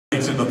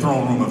the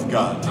throne room of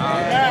God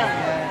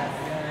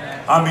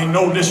tonight. I mean,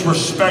 no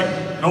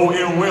disrespect, no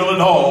ill will at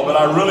all, but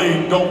I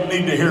really don't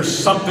need to hear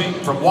something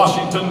from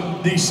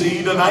Washington,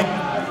 D.C. tonight.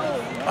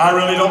 I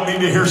really don't need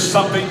to hear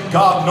something.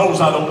 God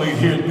knows I don't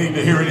need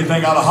to hear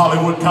anything out of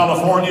Hollywood,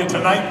 California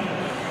tonight,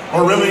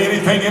 or really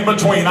anything in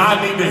between. I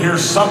need to hear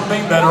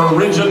something that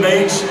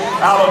originates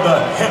out of the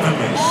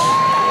heavenlies.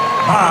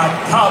 My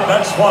God,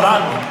 that's what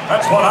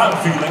I'm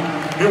feeling.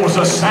 It was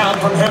a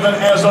sound from heaven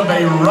as of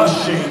a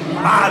rushing,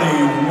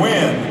 mighty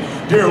wind.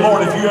 Dear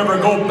Lord, if you ever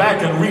go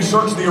back and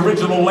research the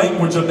original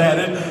language of that,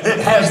 it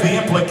has the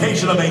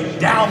implication of a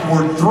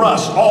downward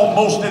thrust,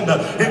 almost in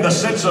the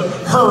sense of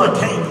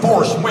hurricane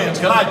force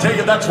winds. Can I tell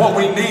you, that's what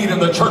we need in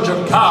the church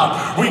of God.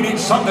 We need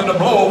something to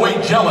blow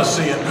away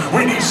jealousy, and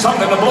we need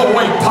something to blow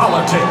away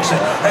politics,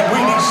 and we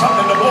need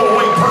something to blow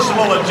away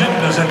personal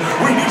agendas, and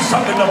we need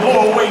something to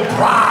blow away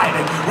pride,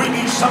 and we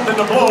need something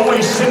to blow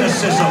away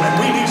cynicism, and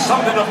we need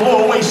something to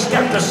blow away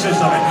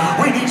skepticism, and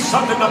we need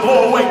something to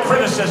blow away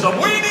criticism.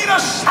 We need a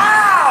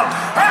sound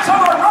as of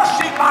a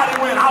rushing mighty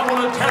wind. I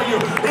want to tell you,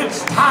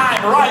 it's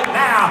time right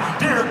now.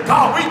 Dear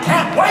God, we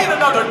can't wait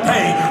another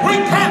day. We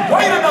can't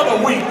wait another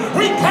week.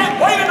 We can't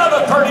wait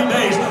another 30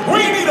 days.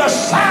 We need a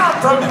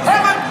sound from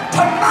heaven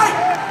tonight.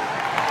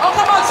 Oh,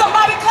 come on,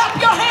 somebody clap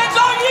your hands,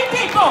 all ye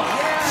people.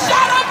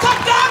 Shout out to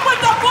God with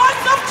the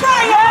voice of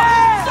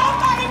triumph.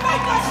 Somebody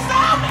make a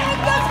sound in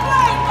this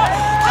place.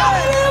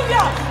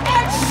 Hallelujah.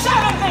 And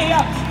suddenly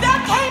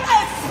there came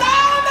a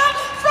sound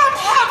from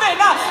heaven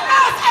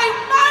as a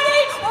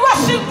mighty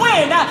rushing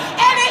wind,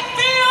 and it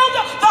filled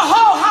the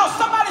whole house.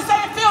 Somebody say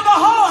it filled the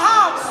whole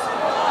house.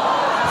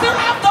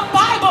 Throughout the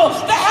Bible,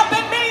 there have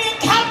been many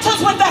encounters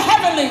with the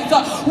heavenlies.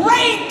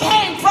 Rain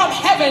came from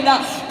heaven,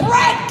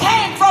 bread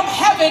came from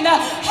heaven,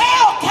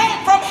 hail came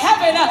from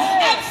heaven,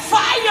 and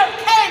fire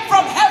came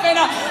from heaven.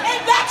 And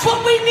that's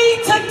what we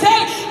need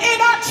today in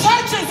our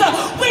churches.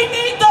 We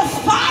need the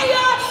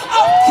fire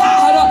of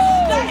God.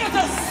 There is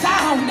a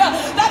sound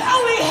that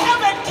only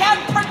heaven can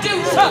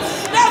produce.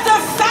 There's a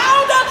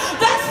sound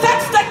that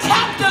sets the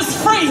captives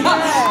free.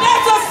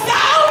 There's a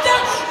sound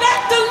that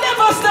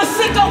delivers the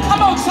sick. Oh,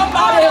 come on,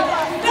 somebody.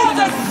 There's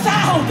a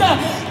sound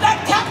that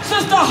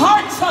captures the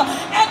hearts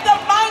and the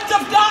minds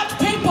of God's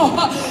people.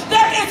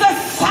 There is a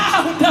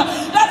sound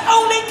that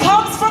only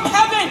comes from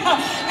heaven,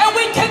 and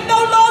we can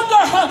no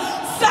longer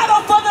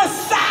settle for the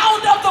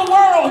sound of the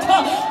world,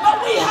 but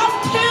we have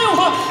to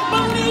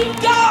believe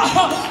God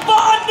for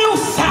a new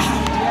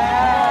sound.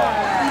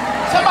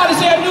 Somebody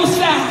say a new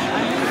sound.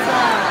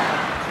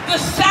 The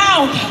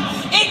sound,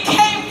 it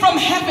came from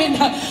heaven.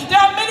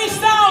 There are many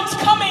sounds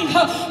coming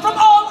from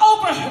all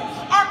over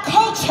our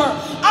culture,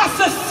 our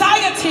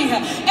society,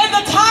 and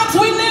the times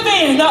we live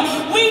in.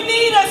 We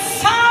need a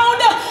sound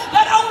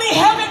that only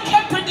heaven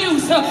can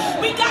produce.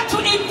 We got to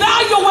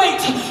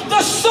evaluate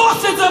the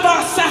sources of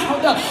our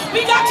sound.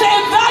 We got to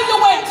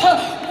evaluate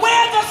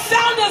where the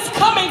sound is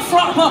coming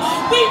from.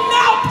 We've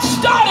now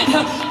started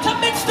to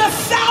mix the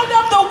sound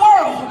of the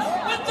world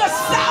with the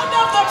sound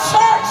of the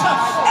church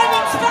and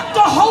expect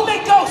the Holy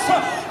Ghost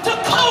to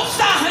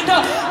co-sign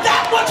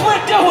that what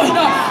we're doing.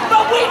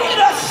 But we need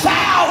a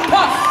sound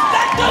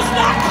that does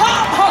not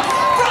come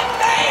from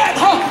man.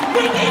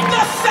 We need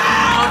the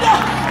sound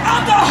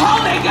of the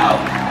Holy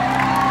Ghost.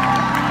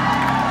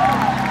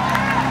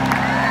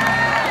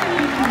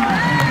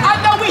 I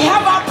know we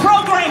have our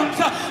programs.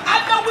 I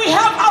know we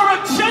have our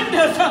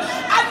agendas.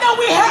 I know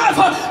we have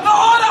the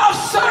order of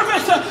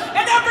service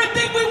and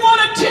everything we want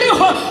to do,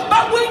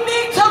 but we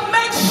need to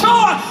make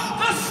sure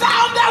the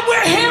sound that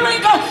we're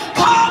hearing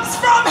comes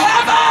from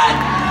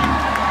heaven.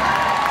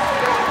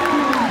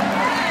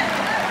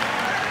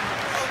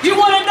 You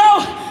want to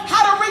know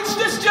how to reach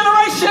this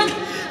generation?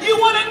 You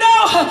want to know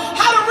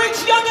how to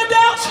reach young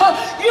adults?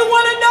 You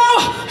want to know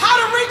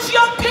how to reach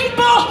young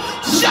people?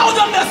 Show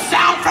them the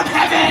sound from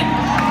heaven.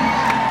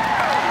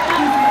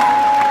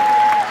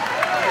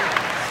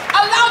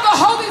 Allow the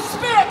Holy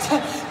Spirit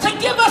to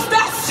give us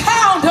that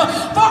sound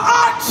for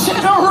our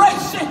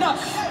generation.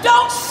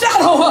 Don't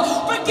settle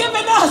for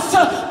giving us,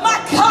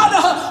 my God,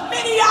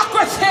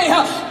 mediocrity,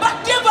 but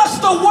give us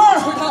the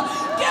word.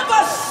 Give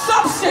us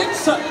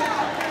substance.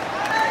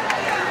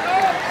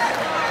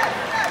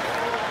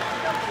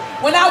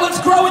 When I was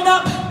growing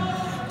up,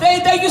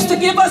 they used to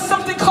give us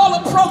something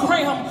called a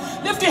program.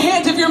 Lift your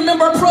hands if you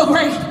remember a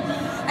program.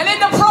 And in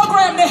the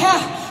program, they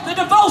have the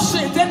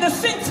devotions and the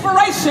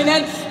inspiration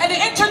and the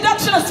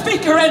introduction of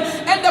speaker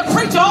and the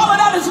preacher. All of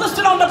that is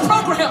listed on the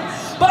program.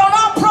 But on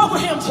our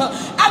programs,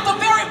 at the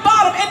very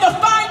bottom in the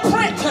fine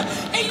print,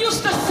 it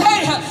used to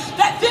say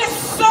that this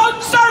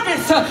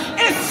service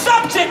is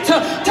subject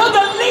to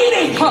the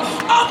leading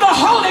of the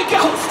Holy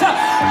Ghost.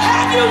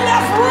 Have you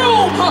left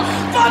room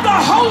for the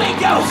Holy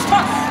Ghost?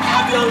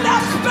 Have you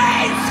left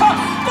space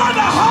for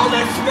the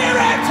Holy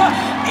Spirit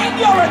in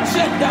your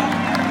agenda?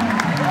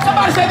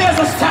 Somebody say there's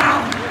a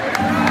sound.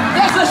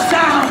 There's a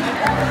sound.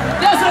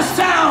 There's a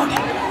sound.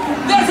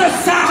 There's a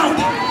sound.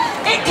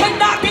 It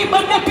cannot be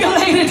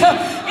manipulated.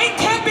 It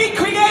can't be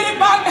created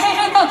by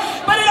man,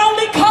 but it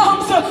only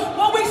comes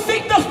when we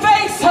seek the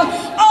face of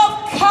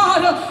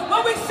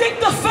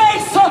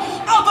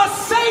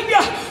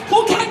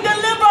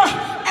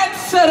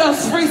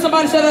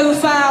Somebody said there's a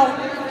sound.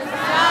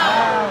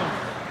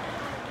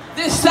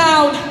 This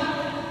sound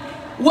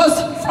was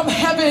from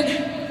heaven.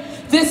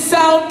 This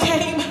sound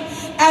came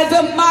as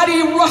a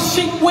mighty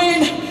rushing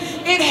wind.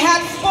 It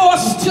had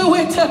force to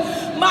it.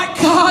 My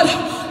God,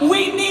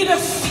 we need a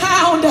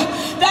sound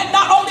that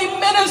not only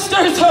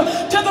ministers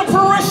to the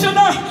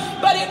parishioner,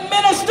 but it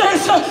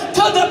ministers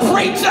to the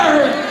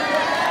preacher.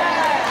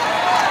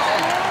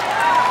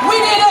 We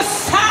need a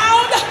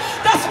sound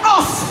that's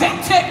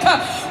authentic.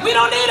 We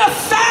don't need a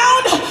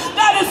sound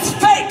that is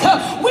fake.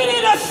 We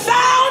need a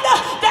sound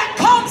that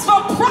comes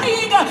from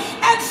praying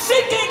and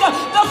seeking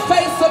the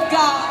face of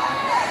God.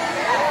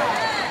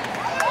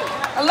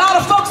 A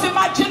lot of folks in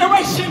my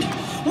generation,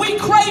 we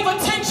crave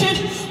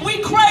attention,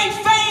 we crave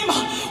fame,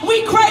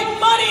 we crave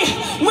money,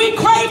 we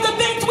crave the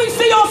things we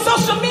see on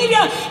social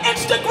media,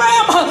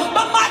 Instagram.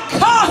 But my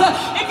God,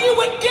 if you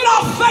would get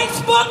off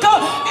Facebook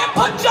and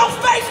put your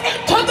face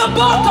into the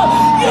book,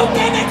 you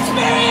can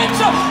experience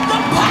the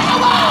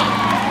power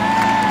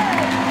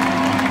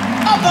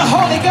of the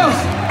Holy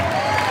Ghost.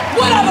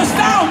 What are the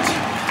sounds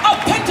of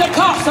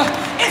Pentecost?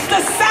 It's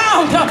the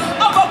sound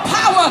of a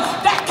power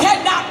that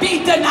cannot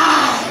be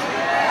denied.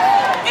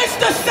 It's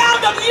the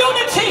sound of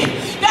unity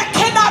that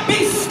cannot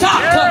be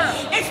stopped.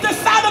 It's the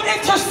sound of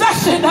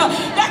intercession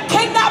that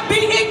cannot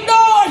be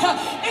ignored.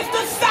 It's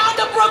the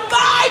sound of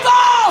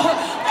revival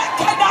that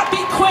cannot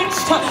be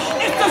quenched.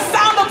 It's the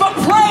sound of a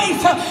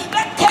praise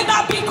that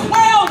cannot be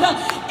quelled.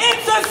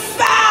 It's a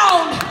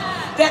sound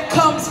that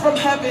comes from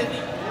heaven.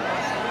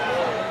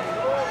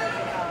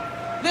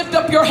 Lift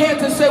up your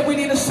hands and say, we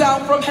need a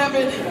sound from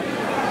heaven.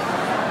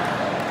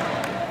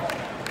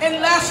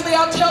 And lastly,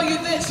 I'll tell you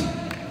this.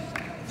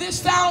 This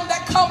sound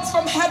that comes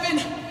from heaven,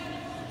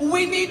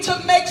 we need to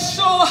make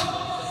sure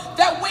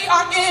that we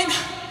are in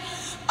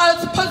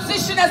a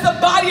position as the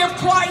body of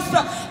Christ,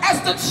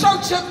 as the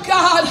church of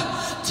God,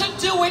 to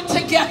do it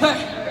together.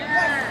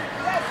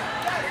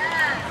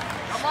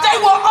 They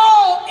were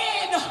all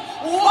in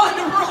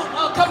one room.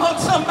 Oh, come on,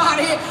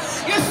 somebody.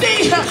 You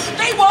see,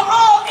 they were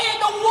all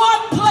in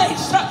one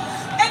place.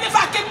 And if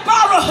I can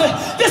borrow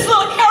this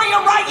little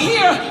area right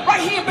here,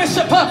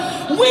 Bishop,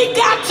 we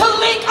got to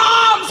link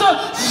arms,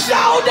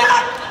 shoulder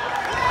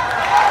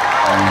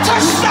to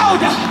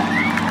shoulder,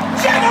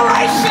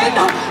 generation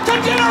to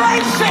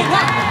generation,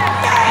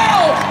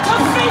 male to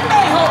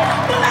female,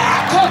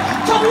 black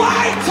to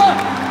white,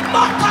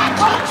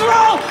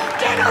 multicultural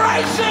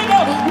generation.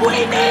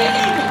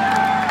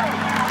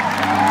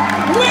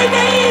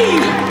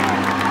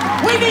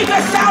 We need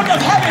the sound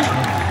of heaven.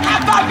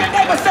 How about your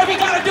neighbor say we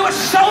gotta do it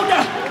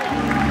shoulder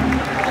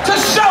to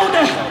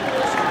shoulder?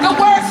 The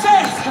word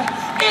says,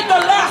 in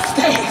the last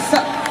days,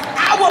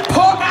 I will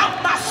pour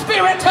out my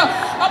spirit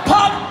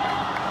upon.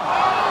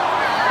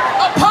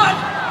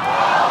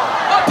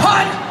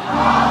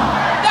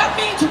 That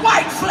means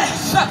white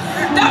flesh.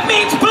 That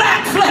means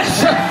black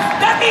flesh.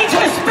 That means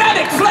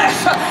Hispanic flesh.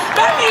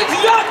 That means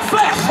young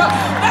flesh.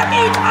 That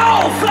means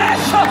old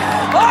flesh.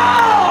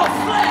 All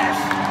flesh.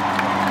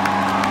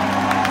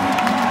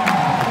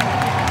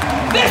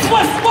 This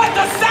was what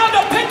the sound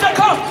of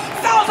Pentecost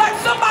sounds like.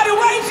 Somebody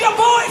raise your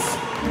voice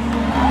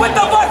with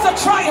the voice of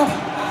triumph.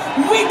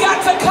 We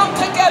got to come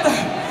together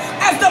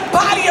as the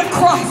body of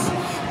Christ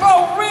for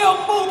a real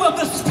move of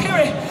the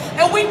Spirit,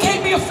 and we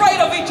can't be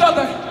afraid of each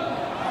other.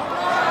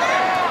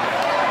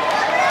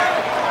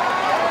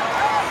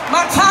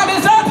 My time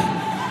is up,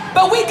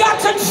 but we got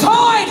to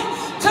join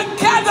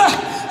together,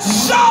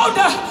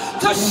 shoulder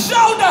to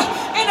shoulder,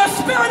 in a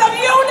spirit of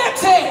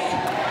unity,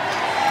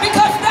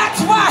 because that's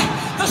why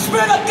the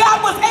Spirit of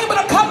God was able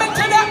to come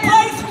into that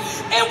place.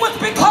 It was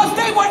because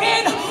they were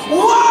in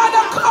one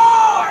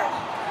accord.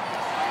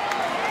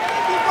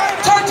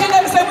 Turn to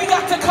them and say, we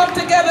got to come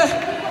together.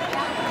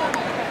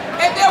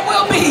 And there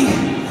will be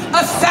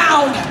a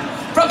sound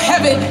from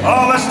heaven.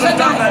 Oh, let's lift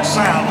up that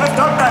sound. Lift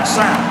up that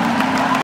sound.